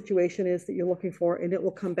your situation is that you're looking for, and it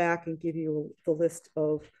will come back and give you the list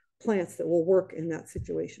of plants that will work in that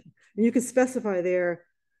situation. And you can specify there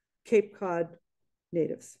Cape Cod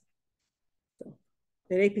natives. So,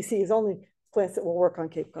 and APC is only plants that will work on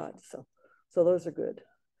Cape Cod. So those are good.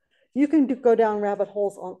 You can go down rabbit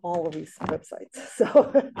holes on all of these websites. So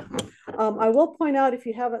I will point out, if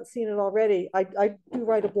you haven't seen it already, I do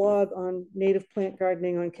write a blog on native plant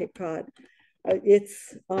gardening on Cape Cod.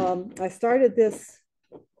 I started this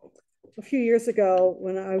a few years ago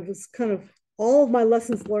when I was all of my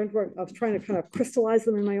lessons learned were, I was trying to kind of crystallize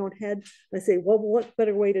them in my own head. And I say, well, what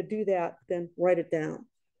better way to do that than write it down?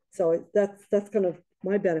 So that's kind of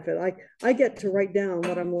my benefit. I get to write down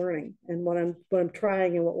what I'm learning and what I'm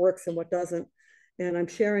trying and what works and what doesn't. And I'm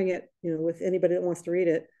sharing it, with anybody that wants to read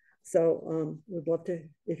it. So we'd love to,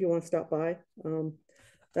 if you want to stop by.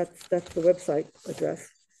 That's the website address.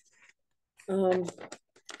 And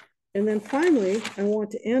then finally, I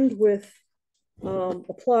want to end with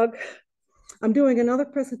a plug. I'm doing another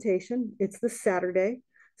presentation. It's this Saturday,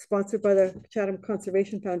 sponsored by the Chatham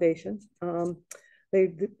Conservation Foundation. They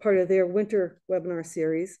part of their winter webinar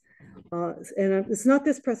series. And it's not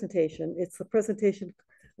this presentation, it's the presentation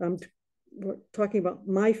we're talking about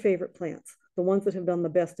my favorite plants, the ones that have done the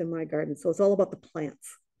best in my garden. So it's all about the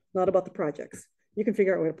plants, not about the projects. You can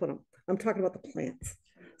figure out where to put them. I'm talking about the plants.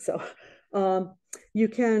 So you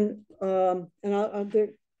can, and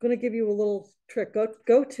they're going to give you a little trick.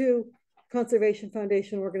 Go to Conservation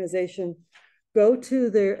Foundation organization, go to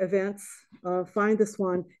their events, find this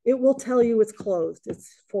one. It will tell you it's closed,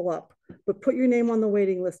 it's full up, but put your name on the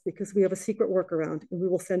waiting list because we have a secret workaround and we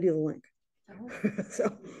will send you the link.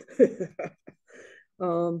 So,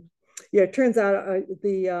 yeah, it turns out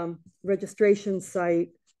the registration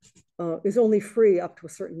site is only free up to a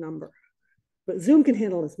certain number, but Zoom can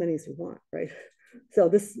handle as many as you want, right? So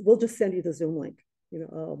we'll just send you the Zoom link.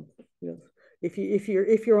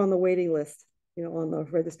 If you're on the waiting list, on the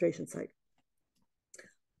registration site.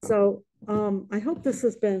 So I hope this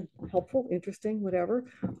has been helpful, interesting, whatever.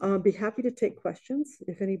 Be happy to take questions.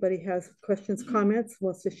 If anybody has questions, comments,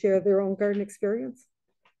 wants to share their own garden experience.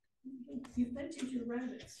 You've mentioned your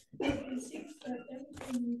rabbits. It seems that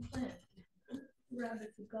everything you plant,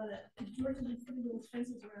 rabbits have got it. George has been putting little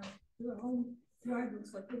fences around. Their whole yard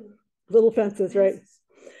looks like little fences, right?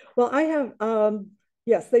 Well, I have,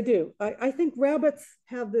 yes, they do. I think rabbits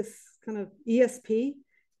have this kind of ESP,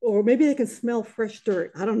 or maybe they can smell fresh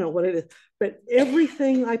dirt. I don't know what it is, but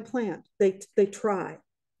everything I plant, they try.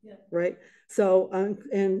 Yeah. Right. So,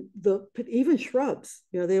 and even shrubs,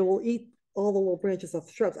 you know, they will eat all the little branches off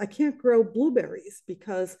the shrubs. I can't grow blueberries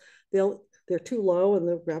because they're too low, and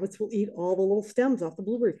the rabbits will eat all the little stems off the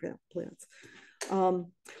blueberry plants.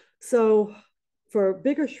 So for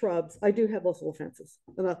bigger shrubs, I do have those little fences,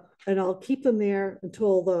 and I'll keep them there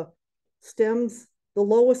until the stems, the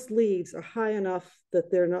lowest leaves are high enough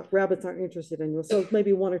that rabbits aren't interested in you. So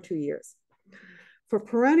maybe 1 or 2 years. For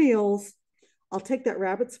perennials, I'll take that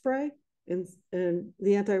rabbit spray and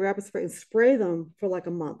the anti-rabbit spray and spray them for like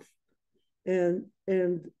a month. And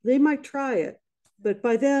they might try it, but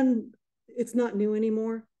by then it's not new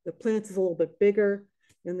anymore. The plant is a little bit bigger,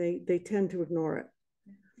 and they tend to ignore it.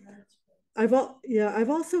 I've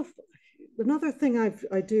also, another thing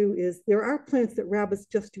I do is there are plants that rabbits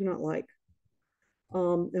just do not like.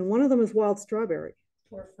 And one of them is wild strawberry.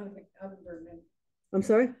 Dwarf hummingbird mint. I'm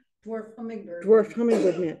sorry? Dwarf hummingbird. Dwarf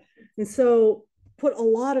hummingbird mint. And so put a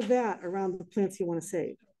lot of that around the plants you want to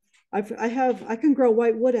save. I can grow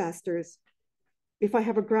white wood asters if I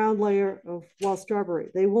have a ground layer of wild strawberry.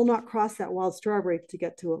 They will not cross that wild strawberry to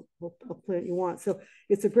get to a plant you want. So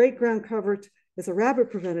it's a great ground cover. It's a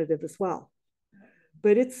rabbit preventative as well.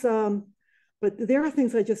 But but there are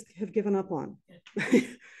things I just have given up on.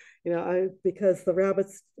 You know, because the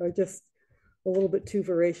rabbits are just a little bit too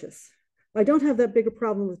voracious. I don't have that big a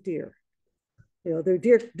problem with deer. You know, their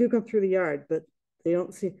deer do come through the yard, but they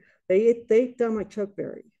ate down my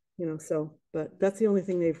chokeberry, you know, so, but that's the only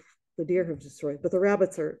thing the deer have destroyed, but the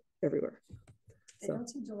rabbits are everywhere. They don't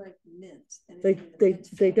seem to like mint.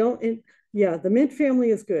 They don't, yeah, the mint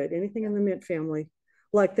family is good. Anything in the mint family,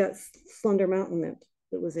 like that slender mountain mint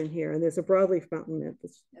that was in here, and there's a broadleaf mountain mint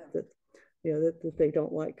that they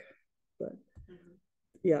don't like, but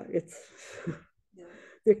yeah, it's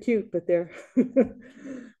they're cute, but they're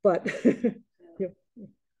but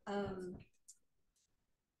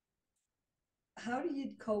how do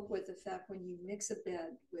you cope with the fact when you mix a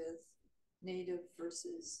bed with native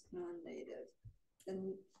versus non-native,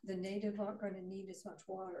 then the native aren't going to need as much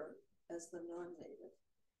water as the non-native?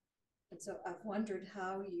 And so I've wondered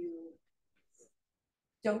how you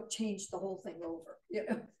don't change the whole thing over, you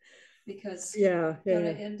know, because you're going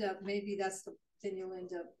to end up, maybe that's then you'll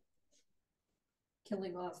end up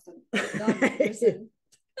killing off the non-natives.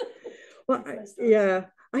 Well, yeah,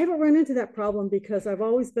 I haven't run into that problem because I've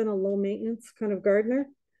always been a low maintenance kind of gardener,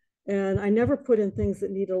 and I never put in things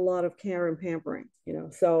that need a lot of care and pampering, you know.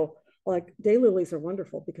 So like daylilies are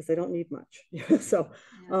wonderful because they don't need much. So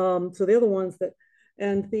so they're the ones that,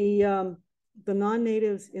 and the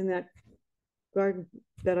non-natives in that garden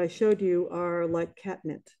that I showed you are like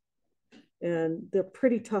catmint, and they're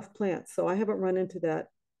pretty tough plants. So I haven't run into that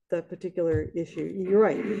particular issue. You're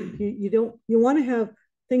right. You want to have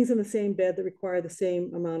things in the same bed that require the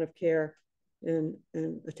same amount of care and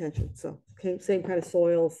attention. So same kind of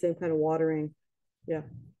soil, same kind of watering. Yeah,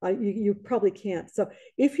 you probably can't. So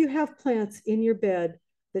if you have plants in your bed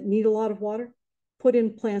that need a lot of water, put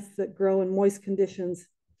in plants that grow in moist conditions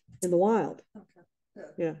in the wild. Okay.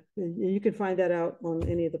 Yeah, you can find that out on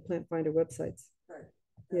any of the plant finder websites. Right.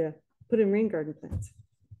 Yeah, put in rain garden plants.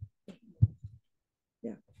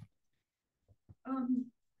 Yeah.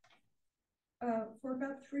 For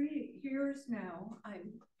about 3 years now,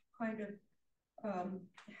 I'm kind of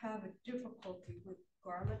have a difficulty with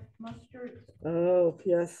garlic mustard. Oh,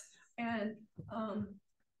 yes. And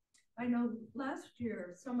I know last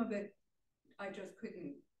year, some of it I just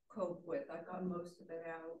couldn't cope with. I got most of it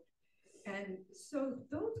out. And so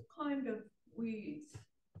those kind of weeds,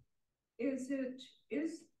 is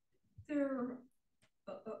there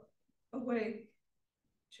a way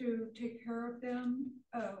to take care of them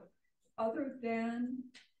other than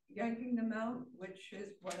yanking them out, which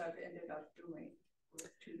is what I've ended up doing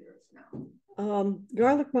for 2 years now?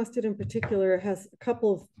 Garlic mustard in particular has a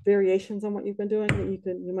couple of variations on what you've been doing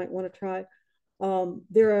that you might want to try.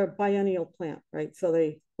 They're a biennial plant, right? So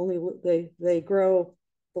they grow,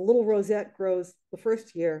 the little rosette grows the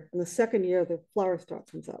first year, and the second year the flower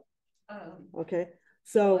stalk comes up. Okay,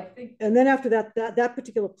 so well, and then after that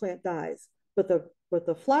particular plant dies, but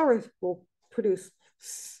the flowers will produce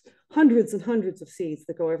hundreds and hundreds of seeds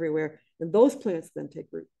that go everywhere, and those plants then take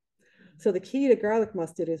root. So the key to garlic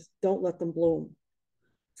mustard is don't let them bloom.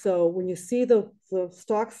 So when you see the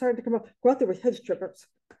stalks starting to come up, go out there with hedge strippers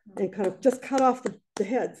and kind of just cut off the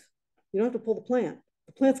heads. You don't have to pull the plant.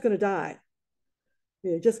 The plant's going to die.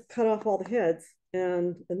 You just cut off all the heads,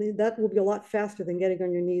 and then that will be a lot faster than getting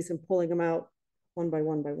on your knees and pulling them out one by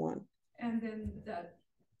one by one. And then that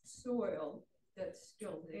soil that's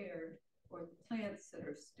still there, or the plants that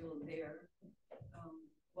are still there,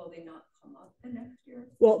 will they not come up the next year?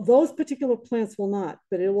 Well, those particular plants will not,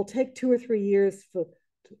 but it will take 2 or 3 years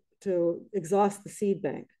to exhaust the seed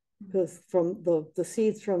bank, because from the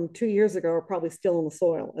seeds from 2 years ago are probably still in the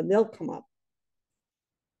soil, and they'll come up.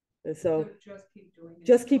 And so just keep doing it.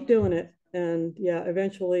 Just keep doing it, and yeah,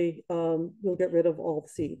 eventually you'll get rid of all the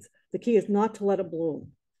seeds. The key is not to let it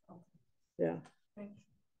bloom. Okay. Yeah. Thank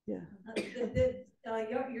you. Yeah.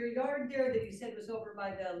 Your yard there that you said was over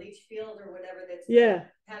by the leach field or whatever, that's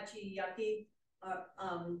patchy, yucky.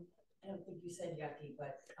 I don't think you said yucky,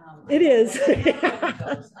 but it is.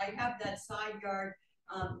 I have that side yard.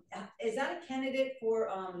 Is that a candidate for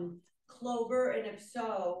clover? And if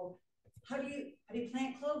so, how do you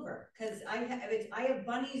plant clover? Because I have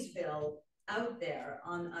Bunniesville out there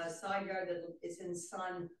on a side yard that is in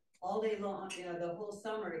sun all day long. You know, the whole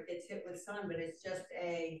summer it gets hit with sun, but it's just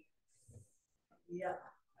a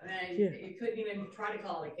I mean, you couldn't even try to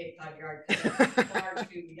call it a Cape Cod yard because it's far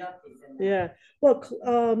too yucky. Yeah. Well,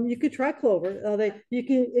 you could try clover. You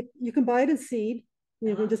can buy it in seed.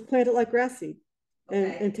 You can just plant it like grass seed,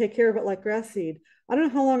 and take care of it like grass seed. I don't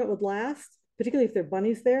know how long it would last, particularly if there are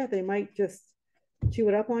bunnies there. They might just chew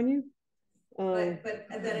it up on you. But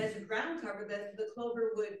then as a ground cover, the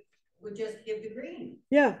clover would just give the green.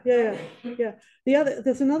 Yeah.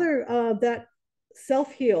 There's another that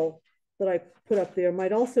self-heal that I put up there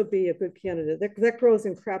might also be a good candidate. That grows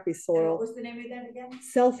in crappy soil. And what was the name of that again?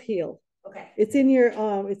 Self-heal. Okay. It's in your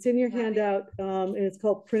handout, and it's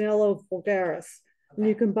called Prunella vulgaris. Okay. And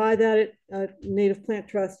you can buy that at Native Plant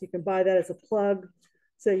Trust. You can buy that as a plug.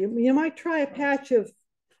 So you might try a patch of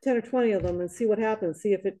 10 or 20 of them and see what happens.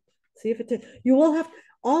 See if it. You will have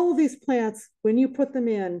all of these plants when you put them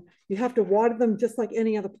in. You have to water them just like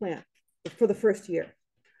any other plant for the first year.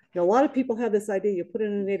 Now, a lot of people have this idea, you put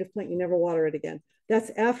in a native plant, you never water it again. That's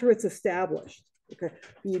after it's established. Okay.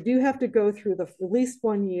 You do have to go through at least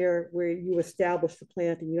 1 year where you establish the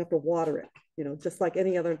plant and you have to water it, just like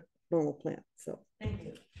any other normal plant. So thank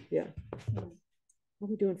you. Yeah. What are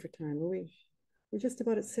we doing for time? We're just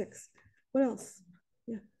about at 6. What else?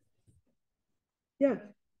 Yeah.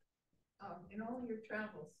 In all your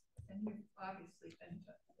travels, and you've obviously been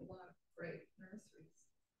to a lot of great nurseries,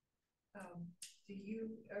 do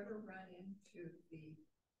you ever run into the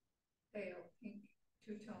pale pink,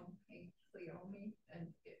 two-tone pink Cleome, and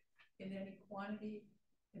in any quantity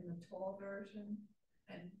in the tall version,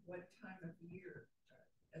 and what time of year,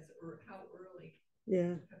 or how early?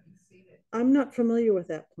 Yeah. Have you seen it? I'm not familiar with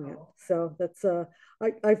that plant, so that's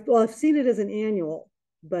I've seen it as an annual,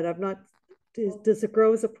 but I've not. Does it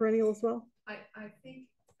grow as a perennial as well? I think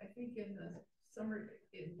in the summer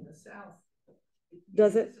in the south.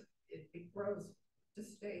 Does it? It grows,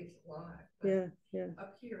 just stays alive. Yeah.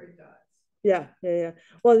 Up here it does. Yeah.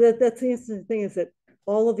 Well, that's the interesting thing is that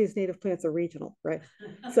all of these native plants are regional, right?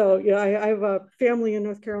 So I have a family in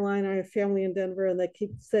North Carolina, I have family in Denver, and they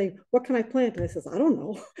keep saying, "What can I plant?" And I says, "I don't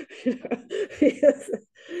know,"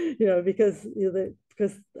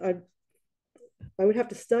 because I would have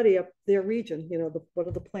to study up their region. What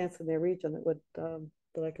are the plants in their region that would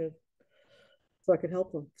that I could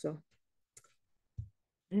help them. So,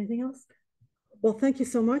 anything else? Well, thank you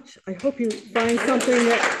so much. I hope you find something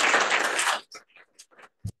that.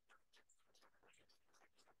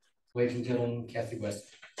 Ladies and gentlemen, Cathy Weston.